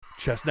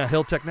Chestnut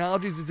Hill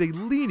Technologies is a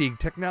leading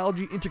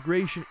technology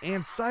integration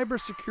and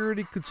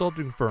cybersecurity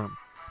consulting firm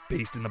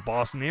based in the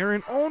Boston area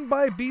and owned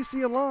by a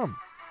BC alum.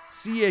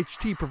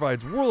 CHT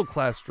provides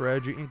world-class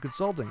strategy and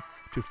consulting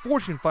to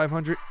Fortune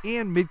 500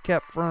 and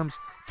mid-cap firms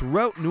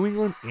throughout New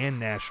England and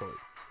nationally,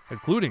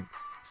 including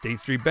State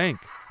Street Bank,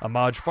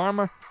 Amaj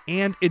Pharma,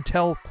 and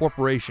Intel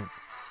Corporation.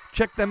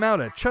 Check them out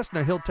at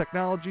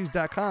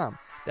chestnuthilltechnologies.com.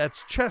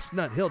 That's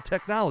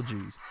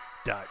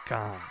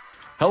chestnuthilltechnologies.com.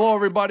 Hello,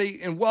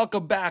 everybody, and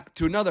welcome back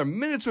to another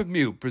Minutes with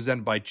Mute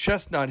presented by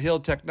Chestnut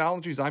Hill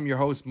Technologies. I'm your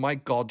host,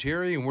 Mike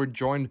Galtieri, and we're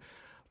joined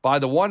by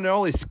the one and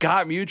only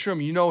Scott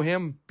Muttram. You know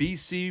him,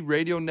 BC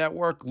Radio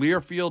Network,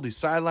 Learfield. He's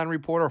sideline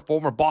reporter,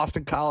 former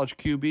Boston College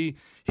QB.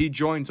 He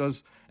joins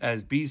us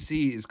as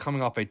BC is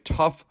coming off a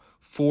tough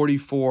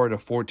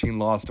 44-14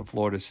 loss to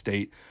Florida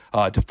State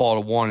to fall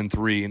to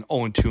 1-3 and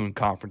 0-2 in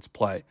conference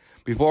play.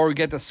 Before we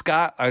get to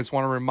Scott, I just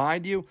want to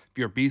remind you, if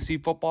you're a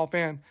BC football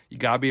fan, you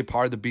got to be a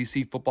part of the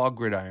BC Football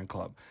Gridiron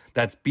Club.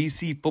 That's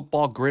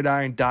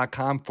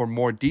bcfootballgridiron.com for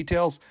more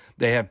details.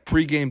 They have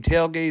pregame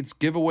tailgates,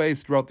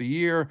 giveaways throughout the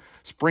year,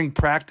 spring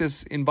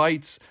practice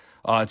invites.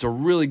 It's a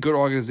really good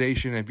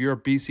organization. If you're a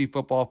BC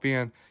football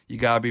fan, you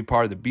got to be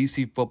part of the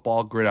BC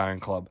Football Gridiron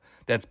Club.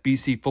 That's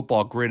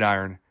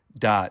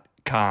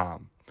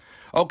bcfootballgridiron.com.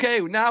 Okay,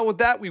 now with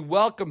that, we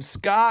welcome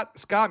Scott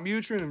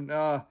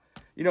Muttram.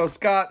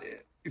 Scott,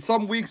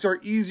 some weeks are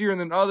easier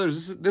than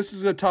others. This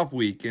is a tough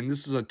week, and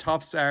this is a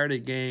tough Saturday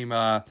game.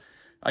 I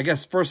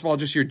guess, first of all,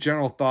 just your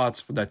general thoughts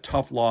for that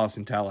tough loss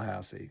in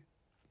Tallahassee.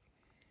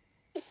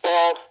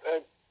 Well,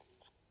 it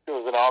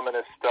was an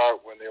ominous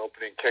start when the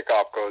opening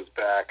kickoff goes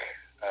back,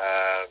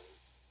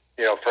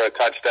 for a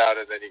touchdown,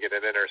 and then you get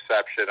an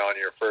interception on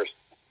your first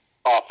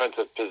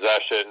offensive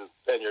possession,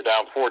 and you're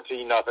down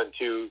 14-0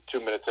 2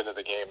 minutes into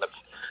the game. It's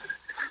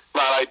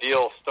not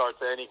ideal start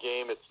to any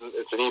game. It's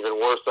an even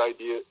worse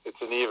idea.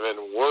 It's an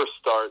even worse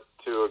start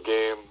to a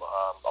game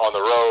on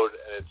the road,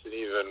 and it's an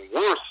even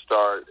worse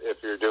start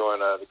if you're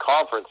doing a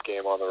conference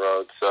game on the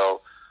road.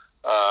 So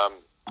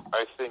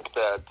I think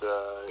that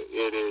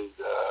it is,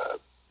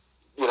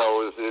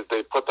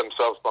 they put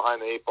themselves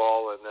behind the eight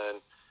ball, and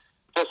then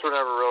just were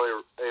never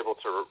really able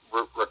to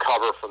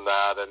recover from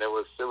that, and it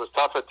was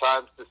tough at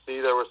times to see.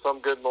 There were some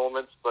good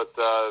moments, but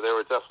there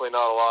were definitely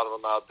not a lot of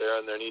them out there,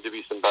 and there need to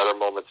be some better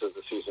moments as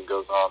the season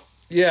goes on.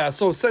 Yeah,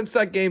 so since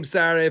that game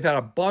Saturday, I've had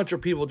a bunch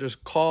of people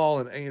just call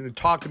and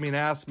talk to me and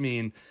ask me,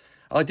 and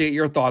I'd like to get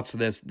your thoughts on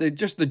this.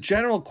 Just the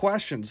general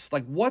questions,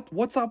 like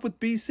what's up with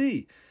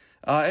BC?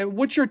 And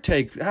what's your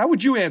take? How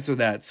would you answer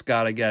that,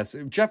 Scott, I guess?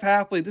 Jeff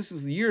Hafley, this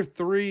is year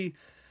 3.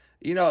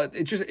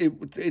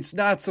 It's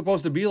not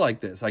supposed to be like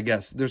this, I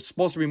guess. There's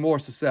supposed to be more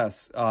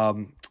success.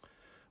 I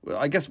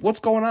guess, what's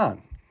going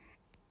on?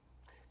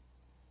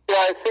 Yeah,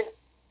 I think,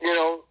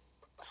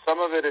 some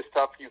of it is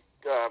tough.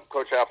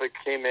 Coach Hafley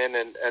came in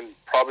and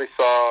probably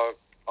saw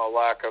a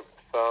lack of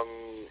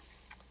some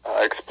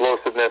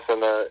explosiveness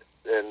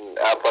in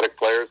athletic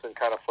players and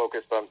kind of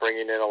focused on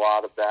bringing in a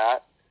lot of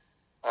that.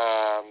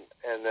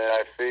 And then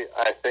I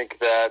think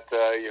that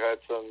you had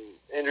some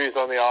injuries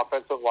on the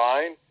offensive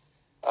line.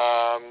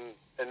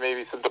 And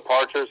maybe some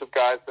departures of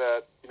guys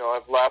that,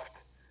 have left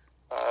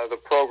the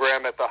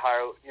program at the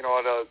higher,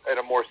 at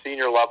a more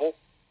senior level,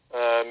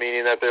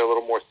 meaning that they're a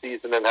little more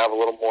seasoned and have a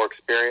little more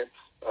experience.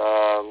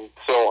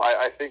 So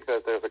I think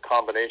that there's a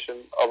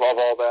combination of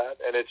all that,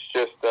 and it's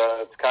just,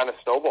 it's kind of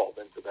snowballed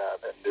into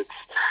that. And it's,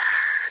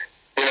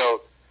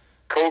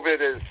 COVID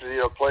has,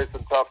 played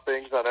some tough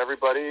things on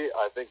everybody.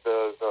 I think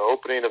the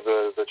opening of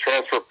the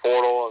transfer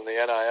portal and the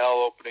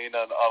NIL opening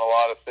on a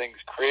lot of things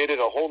created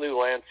a whole new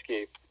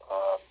landscape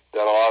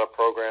that a lot of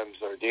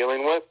programs are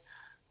dealing with.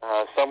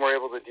 Some were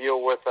able to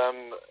deal with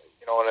them,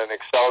 on an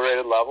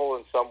accelerated level,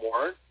 and some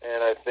weren't.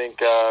 And I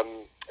think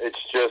it's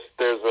just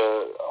there's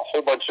a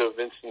whole bunch of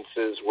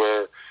instances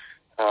where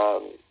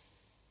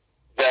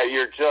that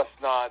you're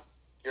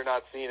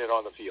not seeing it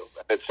on the field.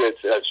 It's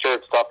sure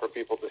it's tough for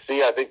people to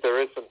see. I think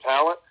there is some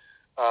talent.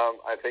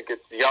 I think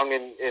it's young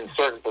in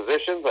certain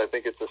positions. I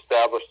think it's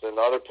established in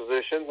other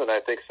positions, and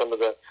I think some of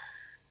the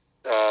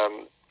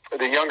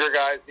younger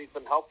guys need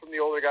some help from the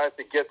older guys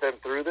to get them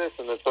through this,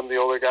 and then some of the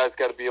older guys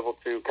got to be able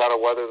to kind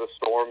of weather the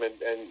storm and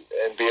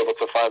be able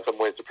to find some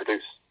ways to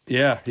produce.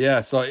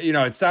 Yeah. So,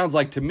 it sounds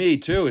like to me,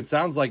 too,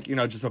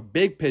 just a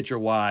big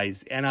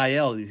picture-wise,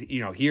 NIL is,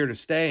 here to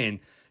stay, and,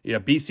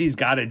 BC's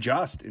got to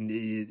adjust, and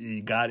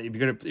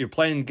you're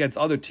playing against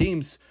other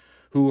teams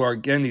who are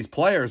getting these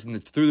players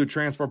and through the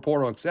transfer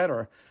portal, et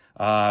cetera,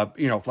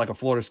 like a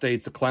Florida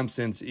State's, the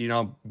Clemson's,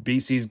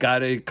 BC's got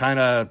to kind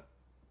of,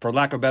 for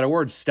lack of a better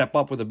word, step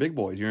up with the big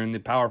boys. You're in the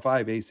Power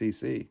 5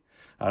 ACC.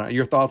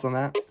 Your thoughts on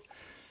that?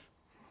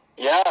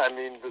 Yeah, I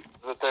mean,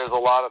 there's a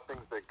lot of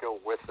things that go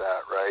with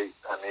that, right?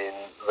 I mean,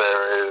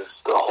 there is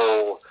the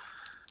whole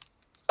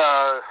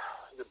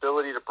the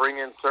ability to bring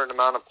in certain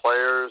amount of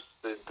players,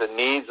 the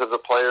needs of the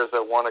players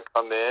that want to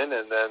come in,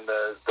 and then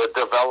the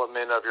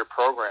development of your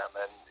program.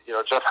 And,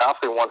 Jeff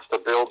Hafley wants to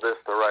build this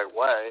the right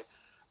way.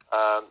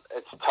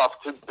 It's tough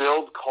to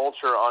build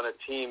culture on a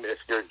team if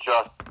you're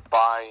just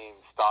buying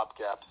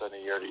stopgaps on a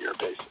year-to-year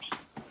basis.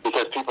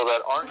 Because people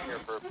that aren't here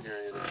for a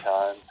period of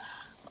time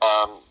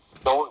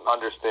don't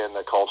understand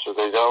the culture.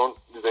 They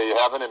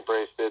haven't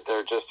embraced it.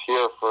 They're just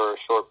here for a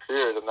short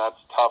period, and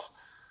that's tough.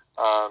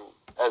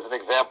 As an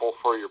example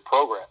for your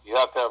program, you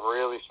have to have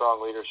really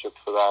strong leadership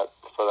for that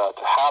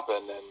to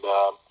happen, and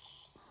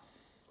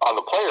on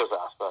the players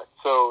aspect.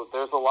 So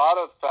there's a lot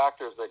of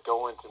factors that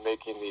go into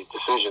making these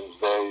decisions.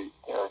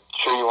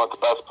 Sure, you want the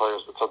best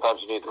players, but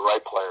sometimes you need the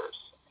right players,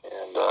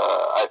 and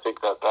I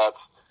think that's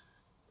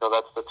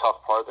the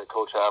tough part that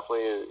Coach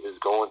Hafley is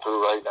going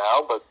through right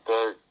now. But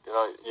you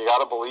got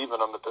to believe in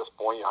him at this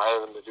point. You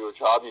hire him to do a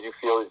job. You do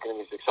feel he's going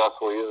to be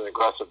successful. He's an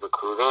aggressive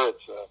recruiter. It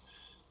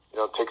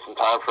takes some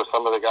time for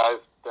some of the guys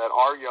that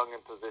are young in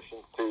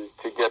positions to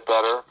get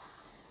better.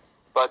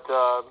 But,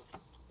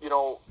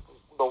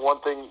 the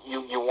one thing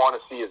you want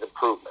to see is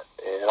improvement.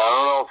 And I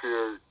don't know if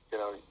you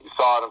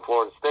saw it in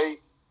Florida State.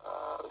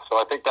 So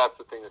I think that's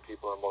the thing that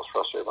people are most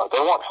frustrated about. They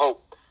want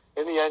hope.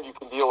 In the end, you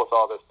can deal with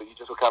all this, but you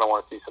just kind of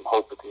want to see some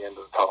hope at the end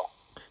of the tunnel.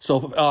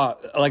 So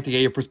I'd like to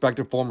get your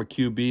perspective, former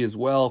QB as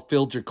well.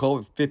 Phil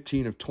Jacob,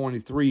 15 of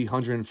 23,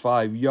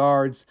 105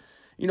 yards.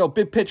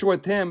 Big picture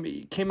with him,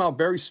 he came out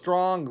very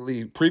strong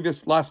the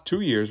last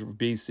 2 years with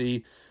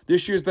BC.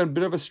 This year's been a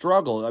bit of a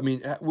struggle. I mean,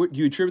 do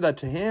you attribute that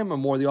to him or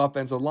more the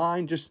offensive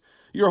line? Just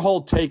your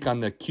whole take on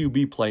the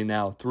QB play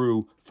now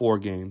through 4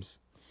 games.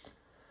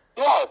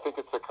 Yeah, I think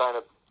it's a kind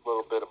of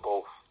little bit of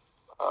both.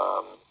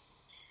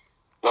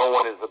 No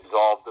one is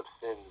absolved of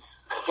sins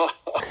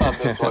on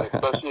this one,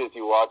 especially as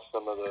you watch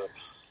some of the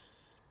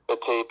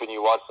tape and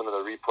you watch some of the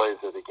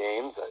replays of the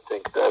games. I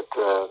think that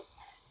it's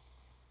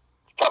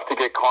tough to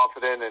get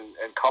confident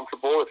and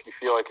comfortable if you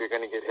feel like you're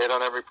going to get hit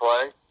on every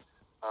play.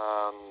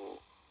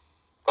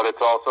 But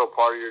it's also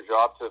part of your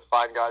job to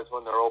find guys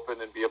when they're open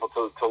and be able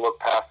to look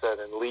past that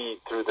and lead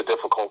through the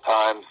difficult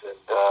times and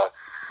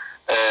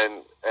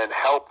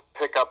help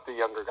pick up the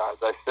younger guys.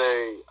 I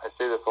say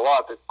this a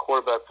lot. The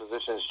quarterback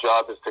position's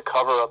job is to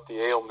cover up the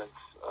ailments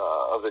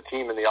of the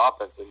team and the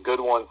offense, and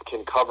good ones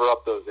can cover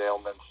up those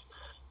ailments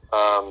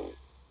by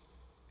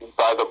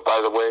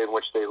the way in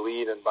which they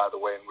lead and by the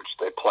way in which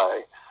they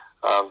play.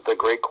 The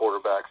great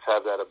quarterbacks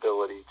have that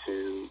ability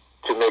to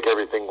make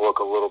everything look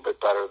a little bit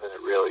better than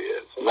it really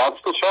is. And that's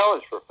the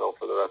challenge for Phil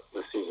for the rest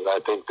of the season. I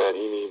think that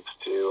he needs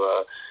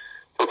to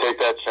take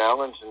that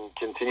challenge and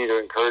continue to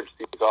encourage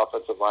these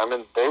offensive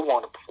linemen. They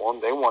want to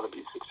perform. They want to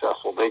be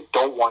successful. They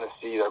don't want to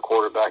see their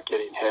quarterback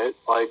getting hit.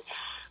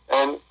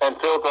 And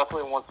Phil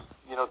definitely wants,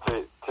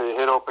 to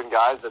hit open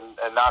guys and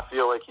not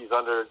feel like he's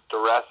under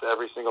duress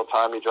every single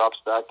time he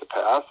drops back to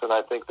pass. And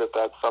I think that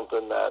that's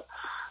something that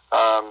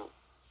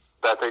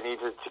they need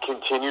to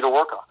continue to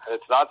work on. And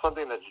it's not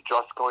something that's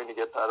just going to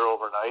get better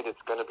overnight.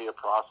 It's going to be a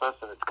process,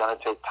 and it's going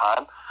to take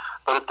time.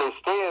 But if they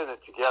stay in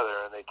it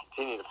together and they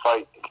continue to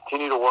fight, and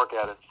continue to work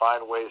at it, and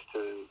find ways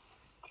to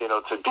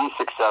be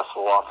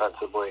successful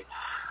offensively,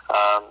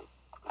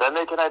 then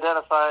they can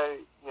identify,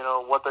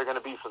 what they're going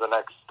to be for the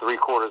next 3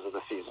 quarters of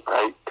the season,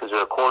 right? Because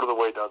you're a quarter of the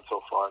way done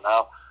so far.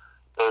 Now,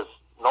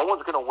 no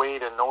one's going to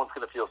wait and no one's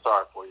going to feel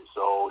sorry for you.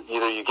 So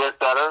either you get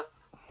better,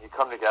 you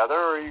come together,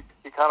 or you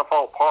kind of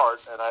fall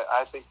apart. And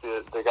I think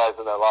the guys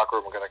in that locker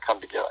room are going to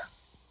come together.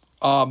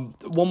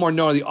 One more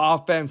note on the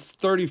offense,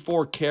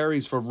 34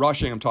 carries for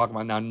rushing. I'm talking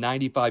about now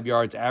 95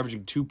 yards,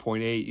 averaging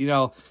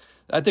 2.8.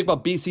 I think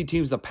about BC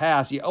teams in the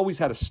past, you always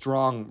had a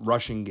strong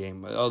rushing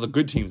game. The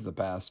good teams in the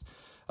past.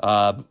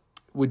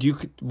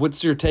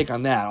 What's your take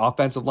on that?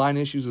 Offensive line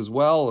issues as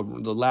well, or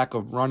the lack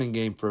of running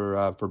game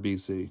for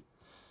BC?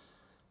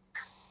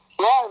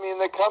 Yeah,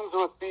 that comes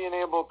with being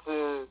able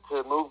to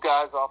move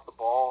guys off the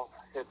ball,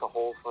 hit the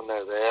holes when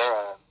they're there.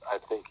 And I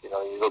think, you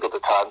look at the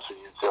times when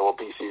you'd say, well,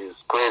 BC is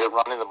great at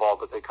running the ball,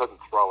 but they couldn't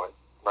throw it,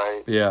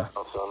 right? Yeah.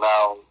 So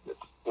now,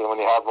 when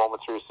you have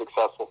moments where you're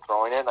successful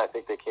throwing it, and I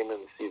think they came in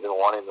the season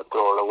wanting to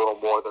throw it a little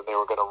more than they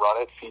were going to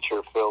run it,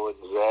 feature Phil and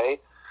Zay.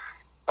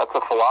 That's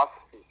a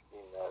philosophy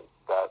scheme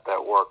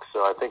that works.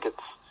 So I think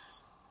it's,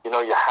 you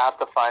have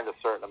to find a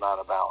certain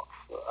amount of balance.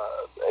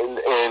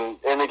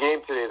 In the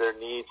game today, there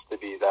needs to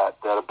be that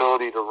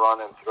ability to run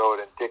and throw it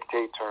and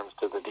dictate terms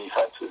to the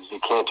defenses. You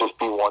can't just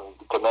be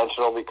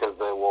one-dimensional because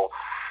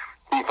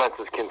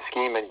defenses can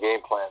scheme and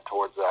game plan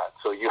towards that.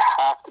 So you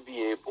have to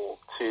be able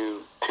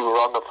to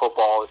run the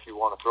football if you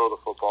want to throw the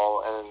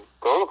football, and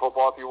throw the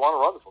football if you want to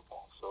run the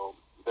football. So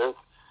there's,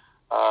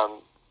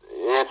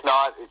 if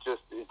not, it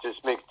just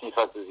makes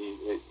defenses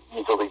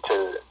easily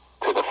to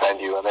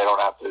defend you, and they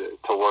don't have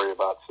to worry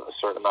about a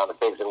certain amount of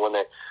things. And when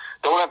they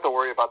don't have to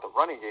worry about the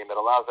running game, it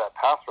allows that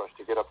pass rush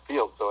to get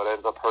upfield, so it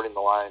ends up hurting the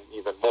line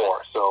even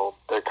more. So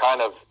they're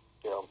kind of,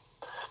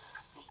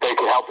 they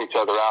can help each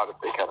other out if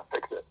they kind of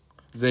fix it.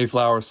 Zay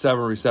Flowers,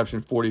 7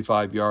 reception,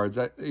 45 yards,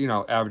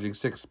 averaging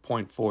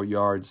 6.4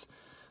 yards.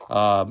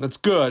 That's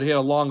good. He had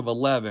a long of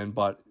 11,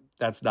 but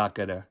that's not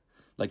going to,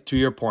 to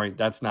your point,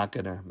 that's not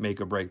going to make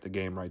or break the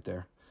game right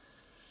there.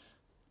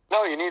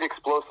 No, you need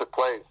explosive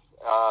plays.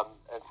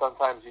 And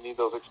sometimes you need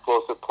those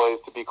explosive plays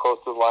to be close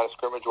to the line of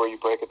scrimmage where you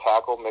break a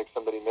tackle, make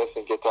somebody miss,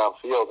 and get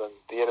downfield. And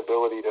the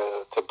inability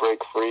to break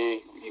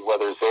free,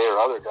 whether it's Zay or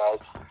other guys,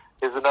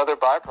 is another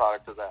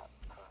byproduct of that.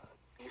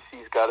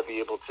 BC's got to be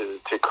able to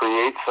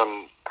create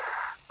some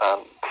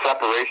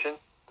separation.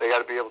 They got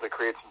to be able to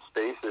create some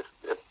space.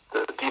 If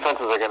the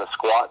defenses are going to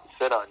squat and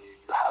sit on you,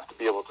 you have to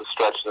be able to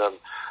stretch them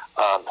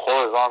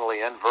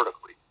horizontally and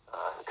vertically,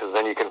 because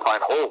then you can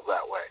find holes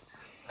that way.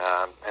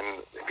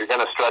 And if you're going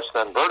to stretch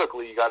them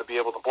vertically, you got to be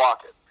able to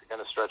block it. If you're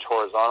going to stretch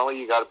horizontally,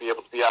 you got to be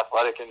able to be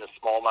athletic in a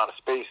small amount of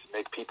space and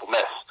make people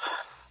miss,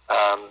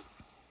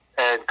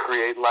 and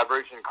create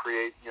leverage and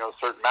create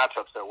certain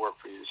matchups that work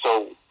for you.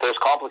 So there's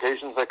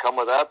complications that come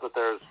with that, but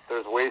there's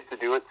ways to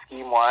do it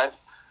scheme wise,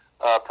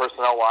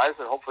 personnel wise,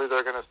 and hopefully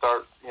they're going to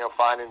start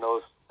finding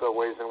the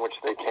ways in which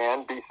they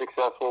can be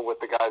successful with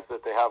the guys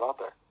that they have out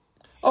there.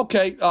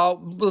 Okay,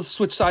 let's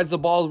switch sides of the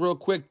ball real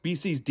quick.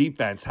 BC's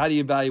defense, how do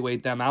you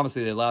evaluate them?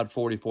 Obviously, they allowed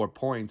 44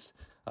 points.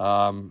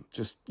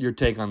 Just your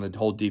take on the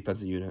whole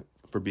defensive unit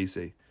for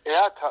BC.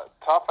 Yeah,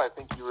 tough. I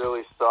think you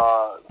really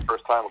saw the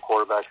first time a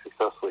quarterback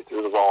successfully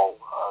threw the ball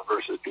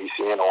versus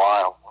BC in a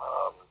while.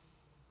 I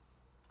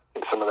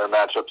think some of their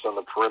matchups on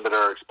the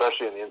perimeter,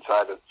 especially in the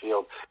inside of the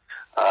field,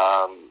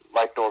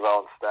 Mike Norvell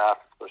and staff,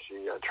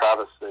 especially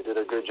Travis, they did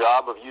a good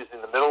job of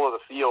using the middle of the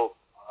field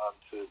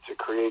to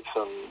create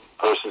some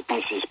versus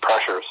BC's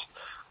pressures.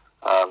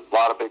 A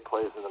lot of big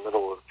plays in the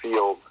middle of the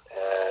field,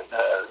 and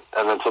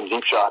then some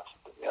deep shots.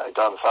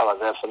 Down the sideline,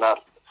 they have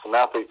some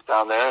athletes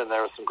down there, and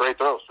there were some great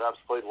throws. Travis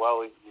played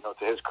well.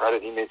 To his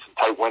credit, he made some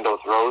tight window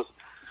throws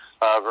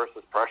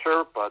versus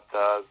pressure. But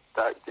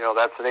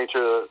that's the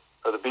nature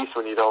of the beast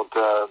when you don't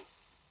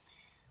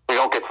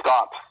get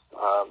stopped.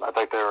 I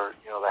think they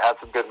had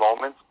some good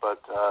moments,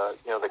 but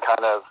they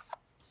kind of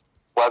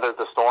weathered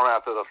the storm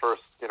after the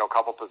first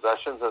couple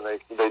possessions, and they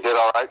did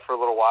all right for a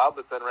little while,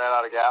 but then ran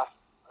out of gas,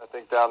 I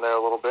think, down there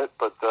a little bit.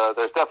 But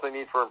there's definitely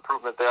need for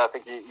improvement there. I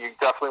think you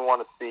definitely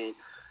want to see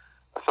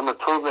some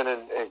improvement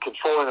in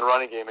controlling the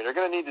running game, and you're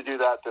going to need to do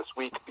that this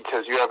week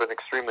because you have an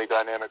extremely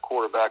dynamic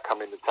quarterback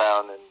coming to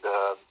town, and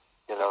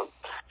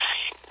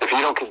if you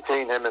don't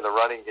contain him in the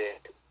running game,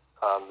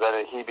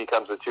 then he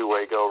becomes a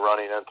two-way go,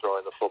 running and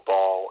throwing the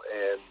football,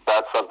 and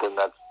that's something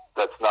that's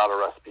not a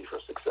recipe for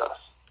success.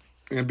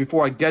 And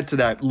before I get to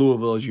that,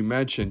 Louisville, as you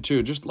mentioned,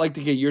 too, just like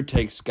to get your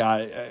take,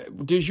 Scott.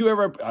 Did you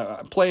ever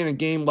play in a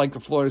game like the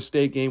Florida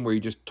State game where you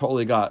just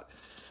totally got,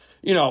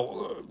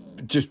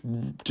 just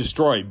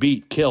destroyed,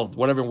 beat, killed,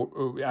 whatever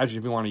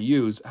adjective you want to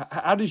use?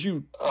 How did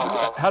you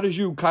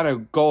kind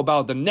of go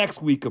about the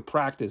next week of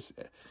practice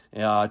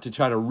to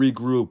try to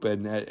regroup?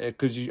 And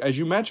because, as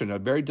you mentioned, a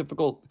very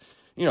difficult,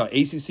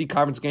 ACC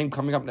conference game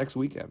coming up next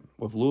weekend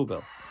with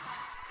Louisville.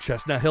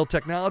 Chestnut Hill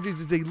Technologies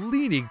is a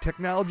leading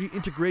technology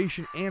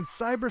integration and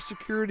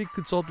cybersecurity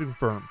consulting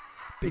firm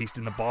based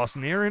in the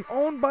Boston area and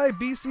owned by a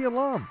BC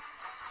alum.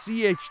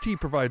 CHT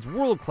provides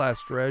world-class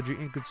strategy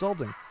and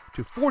consulting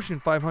to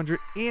Fortune 500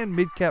 and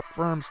mid-cap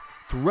firms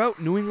throughout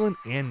New England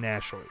and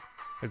nationally,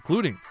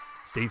 including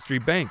State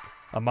Street Bank,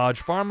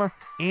 Amaj Pharma,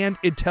 and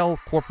Intel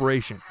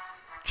Corporation.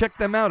 Check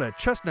them out at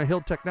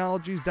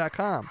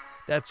chestnuthilltechnologies.com.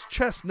 That's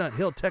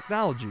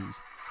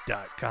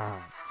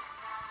chestnuthilltechnologies.com.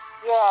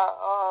 Yeah,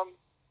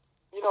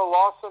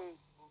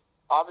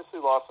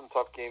 lost some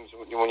tough games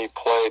when you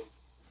played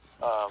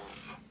part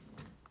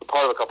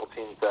of a couple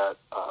teams that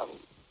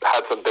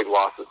had some big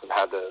losses and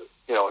had the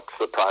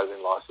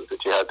surprising losses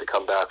that you had to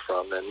come back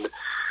from. And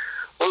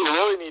what you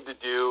really need to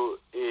do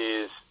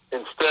is,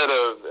 instead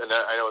of, and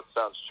I know it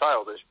sounds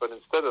childish, but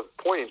instead of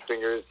pointing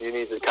fingers, you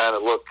need to kind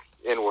of look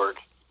inward.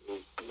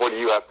 What do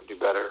you have to do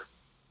better?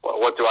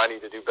 What do I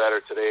need to do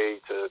better today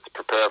to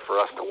prepare for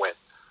us to win?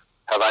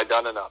 Have I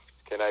done enough?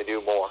 Can I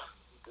do more?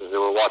 Do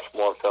I watch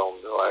more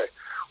film? Do I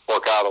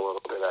work out a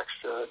little bit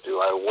extra? Do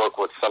I work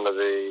with some of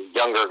the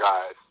younger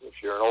guys?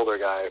 If you're an older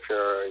guy, if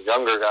you're a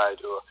younger guy,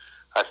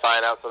 I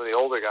find out some of the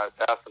older guys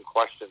to ask them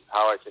questions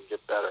how I can get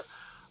better.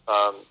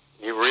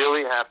 You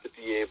really have to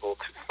be able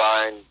to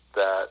find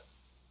that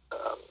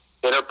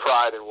inner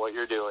pride in what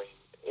you're doing,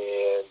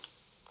 and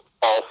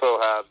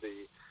also have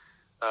the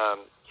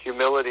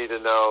humility to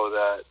know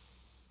that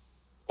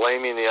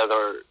blaming the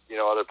other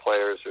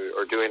players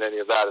or doing any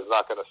of that is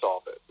not going to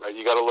solve it. Right?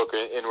 You got to look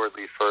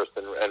inwardly first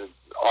and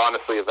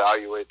honestly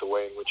evaluate the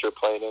way in which you're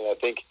playing. And I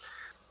think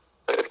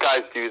if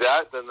guys do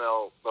that, then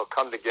they'll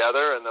come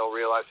together and they'll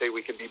realize, hey,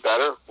 we can be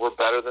better. We're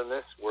better than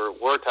this. We're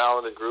a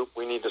talented group.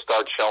 We need to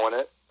start showing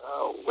it.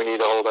 We need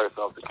to hold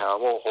ourselves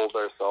accountable, hold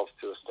ourselves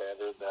to a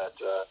standard that's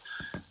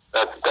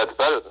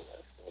better than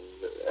this.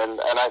 And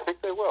I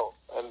think they will.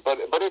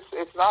 But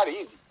it's not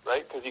easy,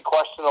 right? Because you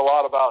question a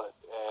lot about it.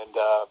 And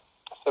I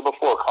said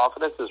before,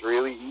 confidence is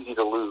really easy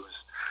to lose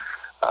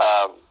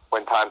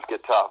when times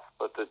get tough.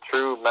 But the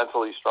true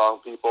mentally strong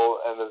people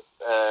and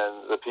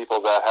the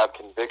people that have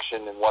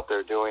conviction in what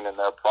they're doing in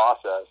their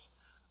process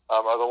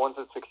are the ones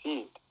that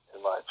succeed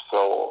in life.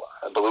 So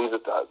I believe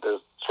that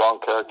there's strong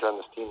character on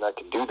this team that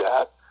can do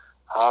that.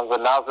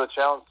 But now's the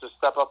challenge to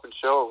step up and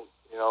show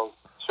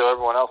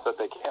everyone else that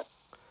they can.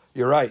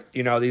 You're right.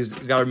 You got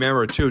to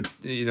remember too.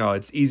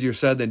 It's easier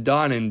said than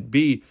done. And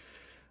B,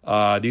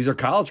 these are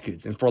college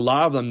kids, and for a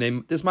lot of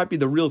them, this might be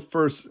the real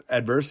first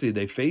adversity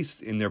they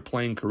faced in their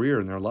playing career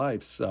in their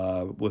lives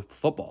with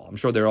football. I'm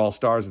sure they're all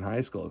stars in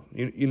high school.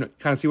 You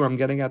kind of see what I'm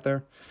getting at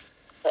there.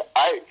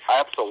 I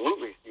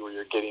absolutely see what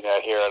you're getting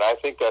at here, and I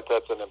think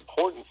that's an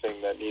important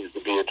thing that needs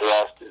to be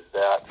addressed. Is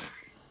that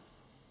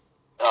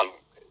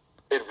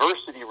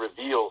adversity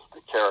reveals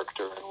the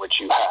character in which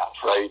you have,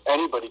 right?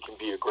 Anybody can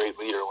be a great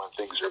leader when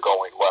things are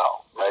going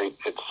well, right?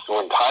 It's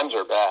when times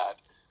are bad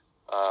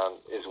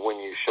is when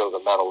you show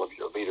the mettle of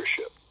your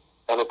leadership.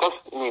 And it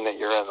doesn't mean that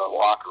you're in the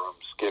locker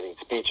rooms giving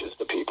speeches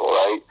to people,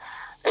 right?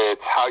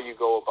 It's how you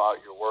go about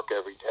your work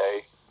every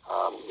day,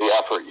 the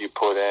effort you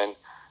put in,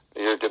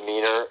 your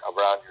demeanor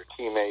around your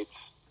teammates,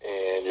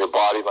 and your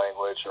body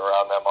language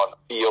around them on the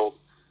field,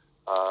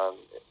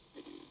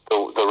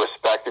 the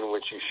respect in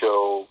which you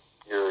show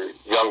your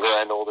younger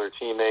and older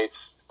teammates,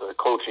 the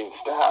coaching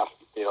staff,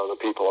 the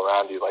people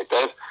around you. Like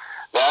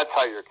that's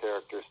how your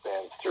character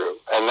stands through,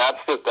 and that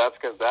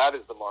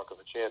is the mark of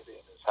a champion.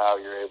 Is how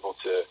you're able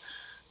to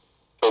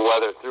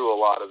weather through a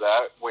lot of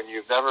that when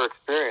you've never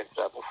experienced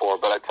that before.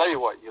 But I tell you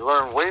what, you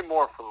learn way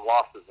more from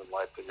losses in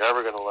life than you're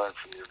ever going to learn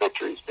from your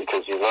victories,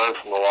 because you learn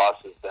from the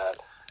losses that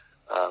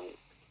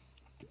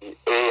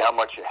A, how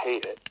much you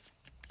hate it,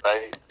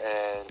 right,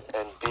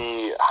 and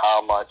B,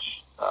 how much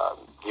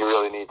you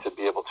really need to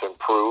be able to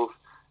improve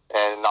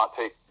and not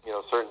take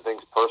certain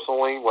things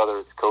personally, whether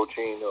it's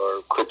coaching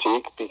or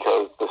critique,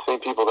 because the same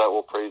people that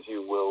will praise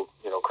you will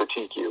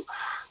critique you.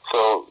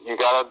 So you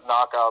got to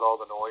knock out all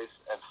the noise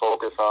and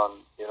focus on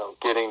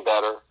getting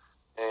better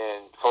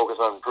and focus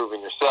on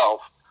improving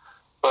yourself.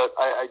 But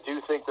I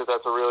do think that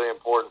that's a really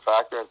important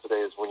factor in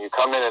today, is when you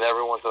come in and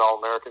everyone's an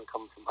All-American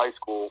coming from high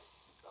school.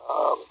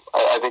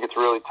 I think it's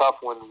really tough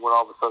when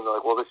all of a sudden they're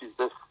like, well, this used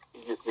to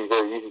be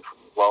very easy for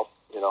me. Well,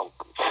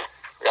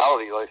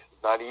 reality, life's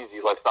not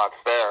easy. Life's not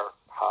fair.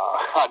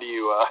 How do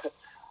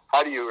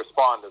you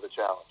respond to the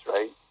challenge,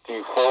 right? Do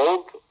you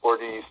fold, or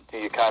do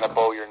you kind of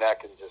bow your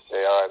neck and just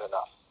say, all right,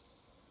 enough?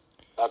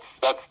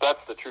 That's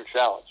the true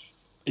challenge.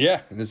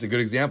 Yeah, and this is a good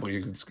example.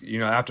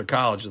 After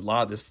college, a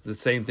lot of the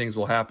same things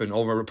will happen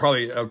over.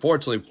 Probably,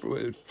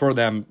 unfortunately for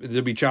them,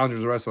 there'll be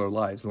challenges the rest of their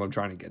lives. Is what I'm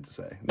trying to get to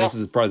say. This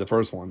is probably the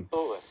first one.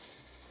 Absolutely.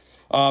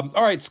 All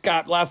right,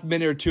 Scott. Last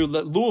minute or two.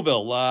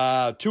 Louisville,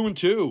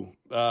 2-2,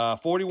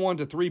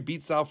 41-3,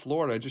 beat South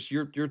Florida. Just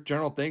your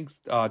general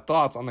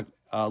thoughts on the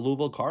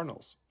Louisville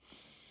Cardinals.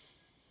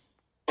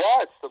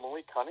 Yeah, it's the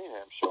Malik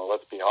Cunningham show.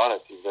 Let's be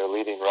honest. He's their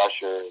leading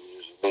rusher.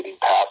 He's their leading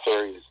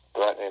passer. He's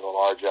threatening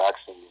Lamar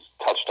Jackson's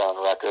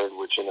touchdown record,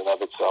 which in and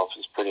of itself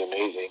is pretty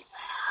amazing.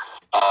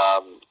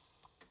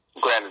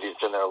 Granted, he's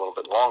been there a little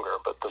bit longer,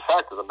 but the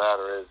fact of the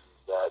matter is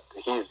that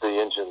he's the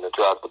engine that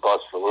drives the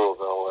bus for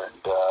Louisville, and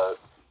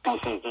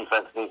BC's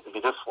defense needs to be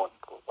disciplined.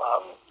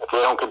 If they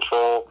don't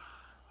control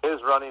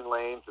his running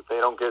lanes, if they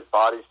don't get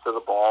bodies to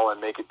the ball and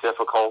make it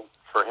difficult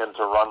for him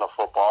to run the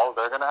football,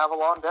 they're going to have a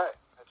long day.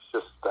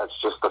 That's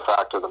just the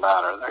fact of the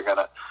matter. They're going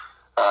to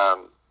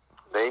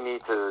they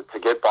need to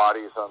get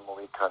bodies on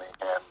Malik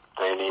Cunningham.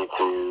 They need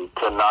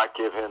to not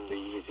give him the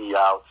easy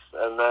outs.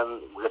 And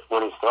then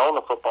when he's throwing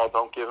the football,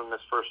 don't give him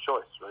his first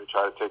choice. Right?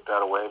 Try to take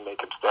that away,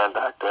 make him stand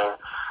back there,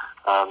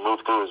 move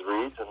through his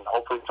reads, and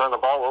hopefully turn the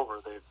ball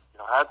over. They've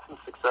had some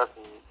success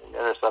in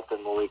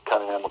intercepting Malik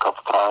Cunningham a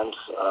couple times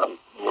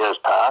in years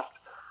past.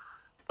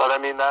 But, I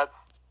mean, that's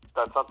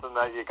something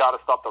that you got to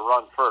stop the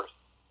run first.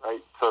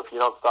 Right? So if you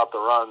don't stop the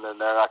run, then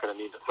they're not going to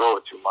need to throw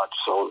it too much.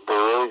 So they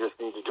really just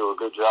need to do a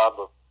good job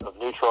of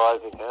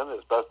neutralizing him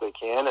as best they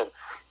can and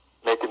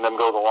making them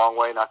go the long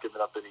way, not giving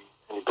up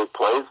any big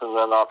plays, and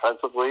then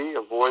offensively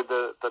avoid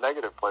the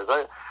negative plays.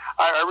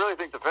 I really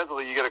think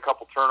defensively you get a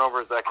couple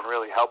turnovers that can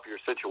really help your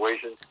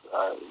situation.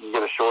 You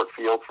get a short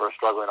field for a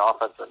struggling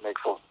offense that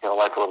makes life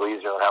a little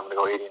easier than having to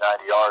go 80,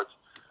 90 yards.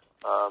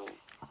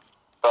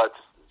 But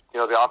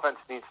the offense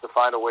needs to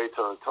find a way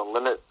to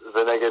limit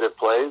the negative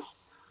plays.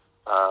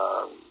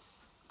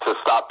 To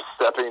stop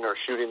stepping or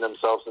shooting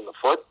themselves in the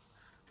foot.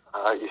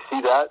 You see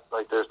that.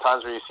 Like, there's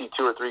times where you see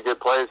 2 or 3 good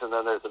plays, and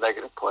then there's a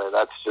negative play.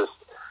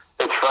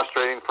 It's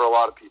frustrating for a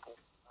lot of people,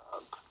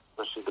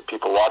 especially the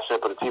people watching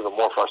it, but it's even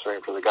more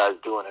frustrating for the guys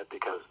doing it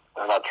because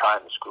they're not trying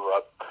to screw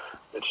up.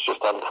 It's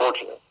just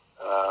unfortunate.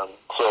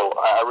 So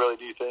I really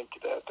do think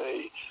that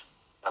they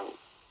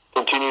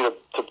continue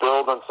to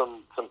build on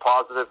some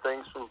positive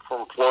things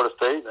from Florida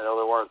State. I know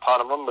there weren't a ton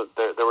of them, but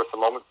there were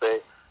some moments they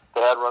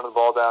had running the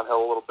ball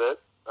downhill a little bit,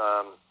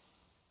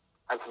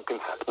 had some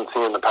consistency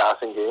in the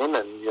passing game,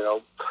 and,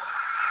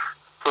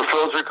 for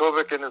Phil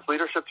Dracovic and his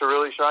leadership to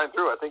really shine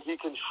through. I think he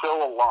can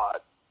show a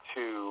lot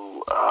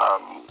to,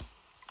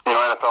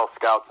 NFL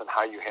scouts and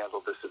how you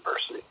handle this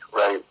adversity,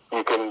 right?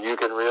 You can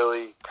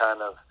really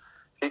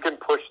he can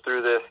push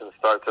through this and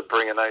start to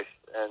bring a nice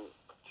end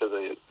to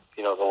the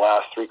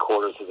last 3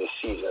 quarters of the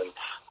season.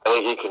 I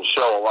think he can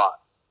show a lot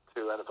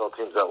to NFL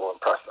teams that will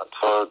impress them.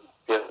 So,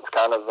 it's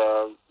kind of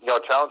a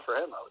challenge for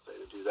him, I would say,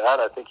 to do that.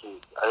 I think he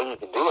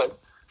can do it.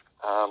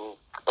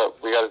 But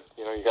you got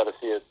to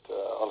see it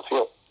on the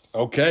field.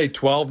 Okay,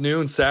 12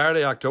 noon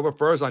Saturday, October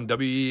 1st on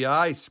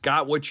WEEI.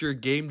 Scott, what's your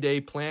game day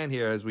plan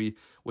here?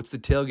 What's the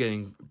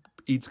tailgating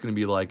eats going to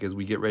be like as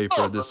we get ready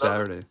for this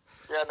Saturday?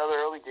 Yeah, another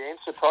early game,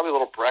 so probably a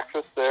little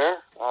breakfast there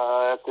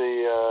at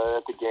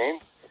the game.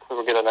 So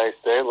we'll get a nice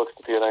day. It looks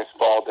to be a nice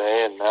fall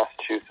day in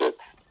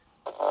Massachusetts.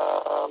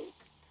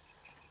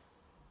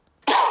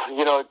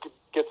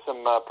 Get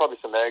some probably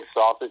some eggs,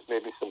 sausage,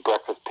 maybe some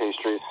breakfast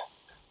pastries.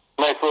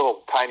 Nice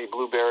little tiny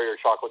blueberry or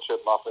chocolate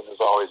chip muffin is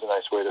always a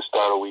nice way to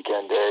start a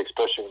weekend day,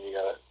 especially when you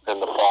got it in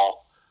the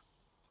fall.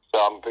 So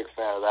I'm a big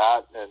fan of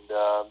that, and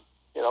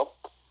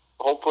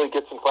hopefully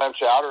get some clam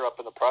chowder up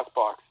in the press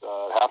box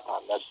at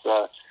halftime. That's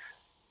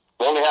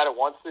we only had it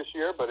once this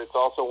year, but it's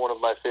also one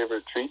of my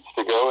favorite treats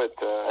to go.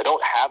 I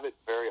don't have it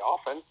very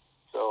often,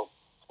 so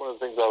it's one of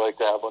the things I like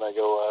to have when I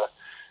go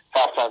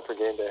halftime for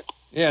game day.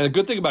 Yeah, the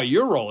good thing about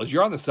your role is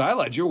you're on the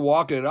sidelines. You're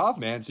walking it off,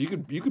 man, so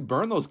you could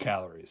burn those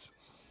calories.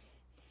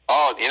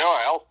 Oh,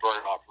 I else burn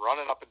it off,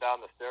 running up and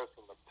down the stairs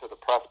to the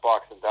press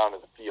box and down to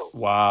the field.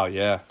 Wow,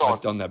 yeah,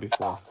 I've done that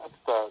before.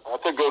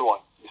 That's a good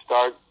one. You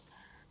start,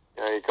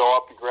 you go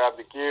up, you grab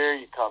the gear,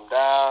 you come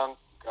down,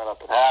 got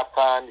up at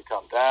halftime, you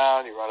come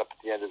down, you run up at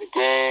the end of the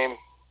game.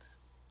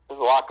 There's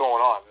a lot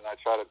going on, and I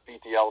try to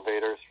beat the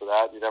elevators for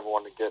that. You never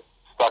want to get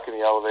stuck in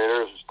the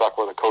elevators or stuck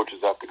where the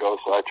coaches have to go,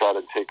 so I try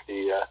to take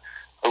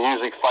I'm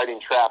usually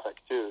fighting traffic,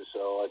 too,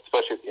 so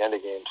especially at the end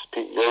of games.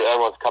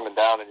 Everyone's coming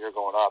down and you're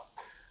going up.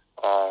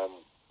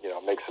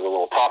 Makes it a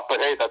little tough, but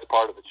hey, that's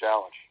part of the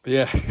challenge.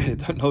 Yeah,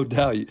 no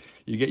doubt.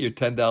 You get your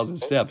 10,000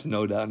 steps,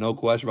 no doubt, no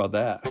question about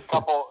that. A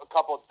couple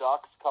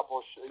ducks,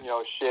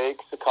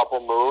 shakes, a couple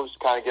moves,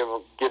 kind of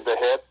give the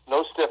hip.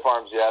 No stiff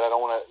arms yet. I don't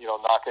want to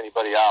knock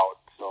anybody out.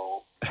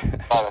 So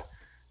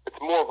it's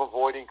more of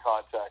avoiding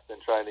contact than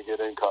trying to get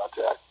in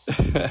contact.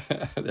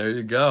 There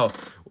you go,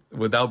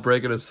 without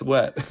breaking a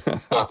sweat.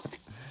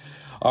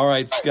 All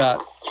right,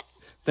 Scott.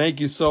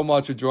 Thank you so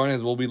much for joining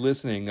us. We'll be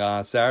listening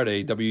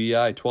Saturday,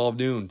 WEEI, 12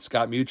 noon.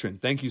 Scott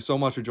Mutryn, thank you so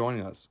much for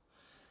joining us.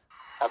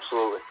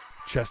 Absolutely.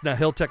 Chestnut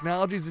Hill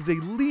Technologies is a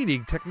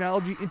leading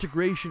technology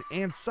integration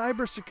and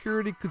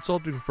cybersecurity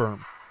consulting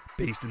firm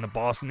based in the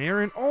Boston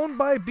area and owned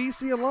by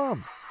BC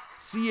alum.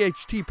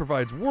 CHT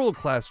provides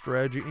world-class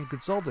strategy and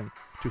consulting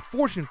to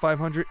Fortune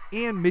 500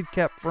 and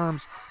mid-cap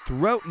firms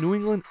throughout New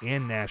England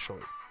and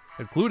nationally,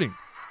 including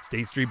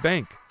State Street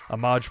Bank,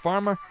 Amaj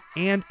Pharma,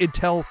 and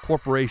Intel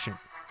Corporation.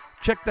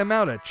 Check them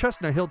out at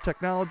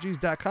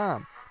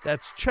ChestnutHillTechnologies.com.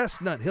 That's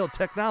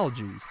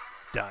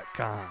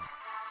ChestnutHillTechnologies.com.